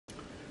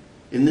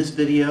In this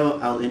video,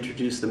 I'll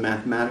introduce the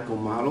mathematical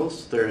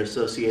models that are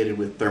associated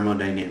with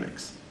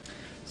thermodynamics.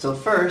 So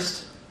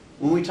first,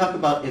 when we talk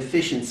about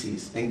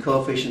efficiencies and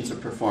coefficients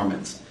of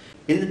performance,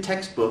 in the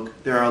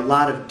textbook there are a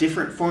lot of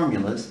different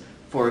formulas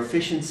for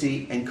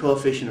efficiency and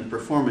coefficient of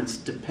performance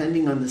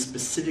depending on the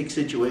specific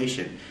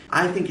situation.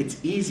 I think it's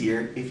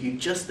easier if you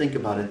just think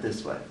about it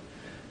this way.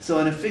 So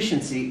an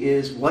efficiency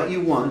is what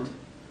you want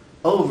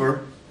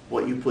over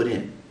what you put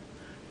in.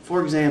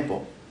 For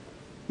example,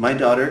 my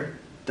daughter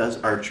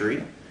does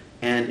archery,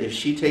 and if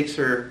she takes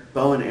her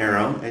bow and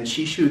arrow and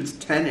she shoots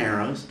 10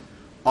 arrows,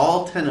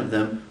 all 10 of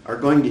them are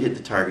going to hit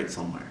the target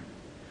somewhere.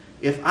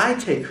 If I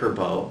take her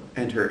bow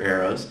and her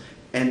arrows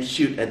and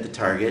shoot at the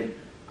target,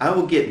 I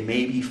will get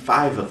maybe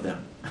 5 of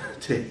them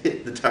to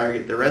hit the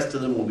target. The rest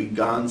of them will be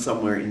gone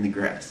somewhere in the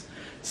grass.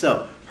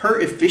 So her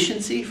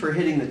efficiency for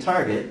hitting the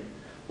target,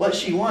 what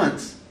she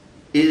wants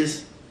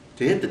is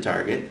to hit the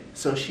target,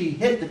 so she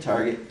hit the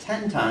target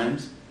 10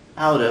 times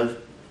out of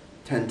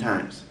 10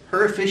 times.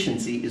 Her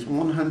efficiency is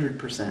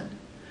 100%.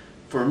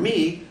 For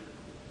me,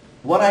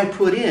 what I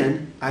put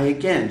in, I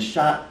again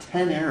shot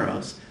 10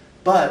 arrows,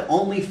 but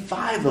only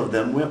 5 of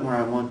them went where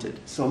I wanted.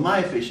 So my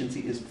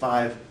efficiency is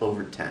 5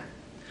 over 10.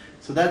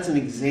 So that's an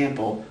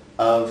example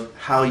of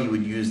how you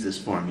would use this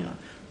formula.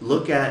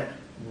 Look at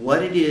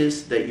what it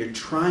is that you're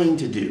trying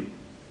to do,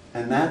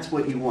 and that's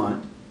what you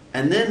want,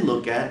 and then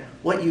look at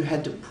what you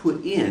had to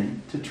put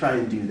in to try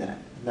and do that.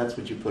 That's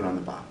what you put on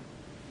the bottom.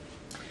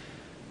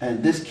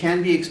 And this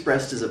can be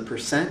expressed as a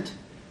percent.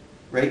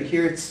 Right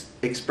here it's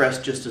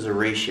expressed just as a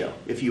ratio.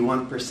 If you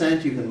want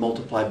percent, you can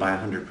multiply by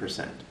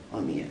 100%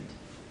 on the end.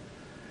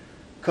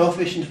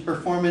 Coefficient of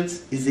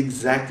performance is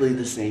exactly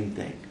the same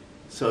thing.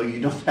 So you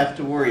don't have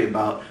to worry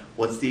about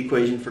what's the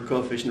equation for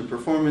coefficient of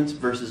performance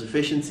versus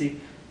efficiency.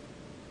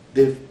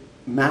 The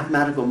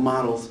mathematical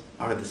models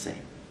are the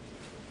same.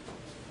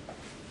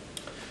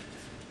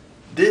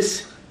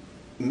 This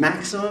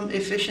maximum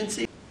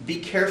efficiency, be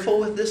careful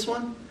with this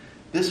one.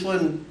 This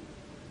one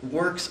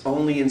works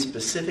only in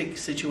specific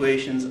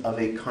situations of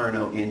a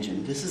Carnot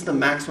engine. This is the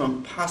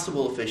maximum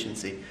possible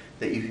efficiency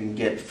that you can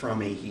get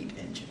from a heat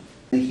engine.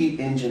 The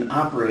heat engine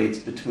operates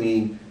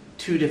between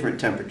 2 different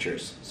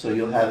temperatures. So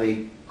you'll have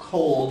a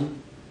cold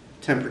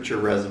temperature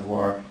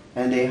reservoir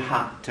and a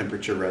hot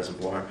temperature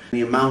reservoir.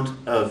 The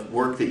amount of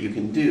work that you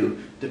can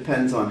do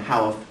depends on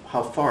how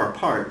far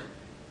apart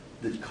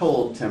the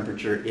cold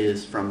temperature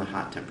is from the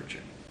hot temperature.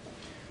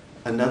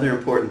 Another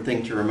important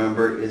thing to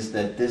remember is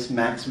that this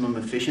maximum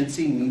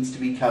efficiency needs to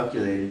be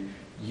calculated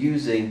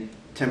using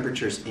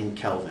temperatures in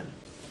Kelvin.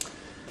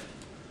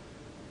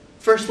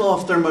 First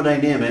law of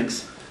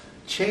thermodynamics,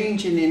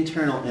 change in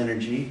internal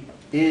energy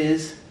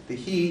is the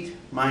heat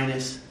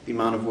minus the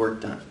amount of work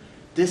done.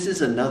 This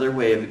is another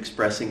way of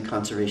expressing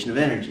conservation of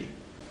energy.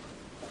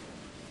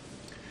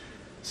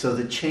 So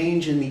the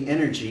change in the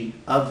energy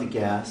of the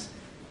gas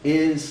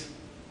is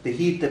the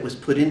heat that was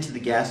put into the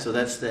gas, so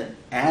that's the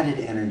added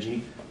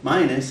energy,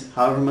 minus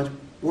however much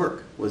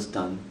work was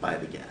done by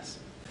the gas.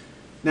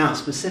 Now,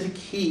 specific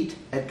heat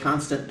at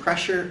constant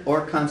pressure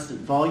or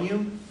constant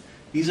volume,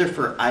 these are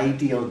for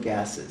ideal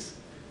gases.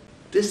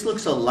 This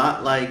looks a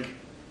lot like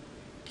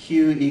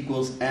Q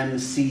equals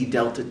mc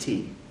delta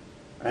T,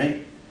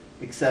 right?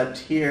 Except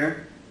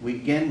here, we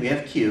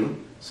have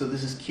Q, so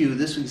this is Q.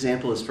 This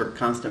example is for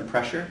constant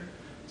pressure.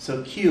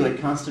 So Q at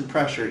constant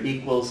pressure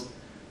equals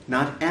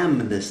not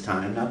m this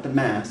time, not the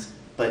mass,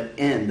 but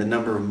n, the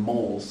number of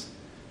moles,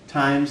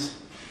 times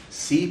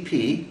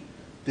Cp,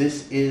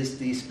 this is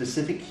the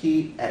specific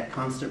heat at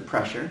constant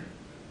pressure,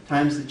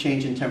 times the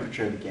change in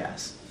temperature of the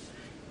gas.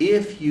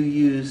 If you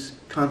use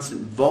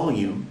constant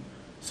volume,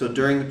 so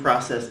during the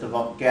process the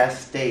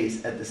gas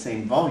stays at the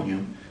same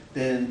volume,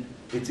 then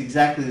it's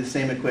exactly the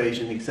same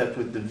equation except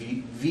with the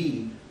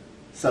V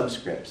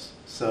subscripts.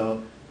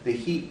 So the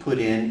heat put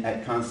in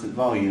at constant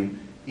volume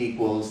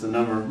equals the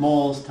number of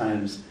moles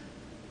times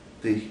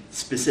the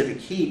specific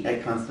heat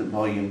at constant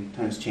volume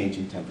times change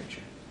in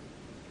temperature.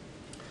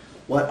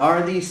 What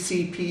are these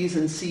CPs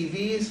and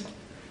CVs?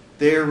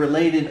 They're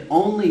related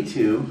only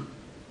to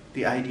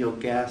the ideal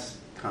gas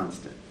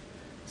constant.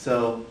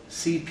 So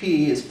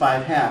CP is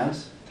 5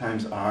 halves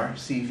times R,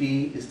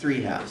 CV is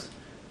 3 halves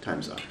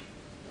times R.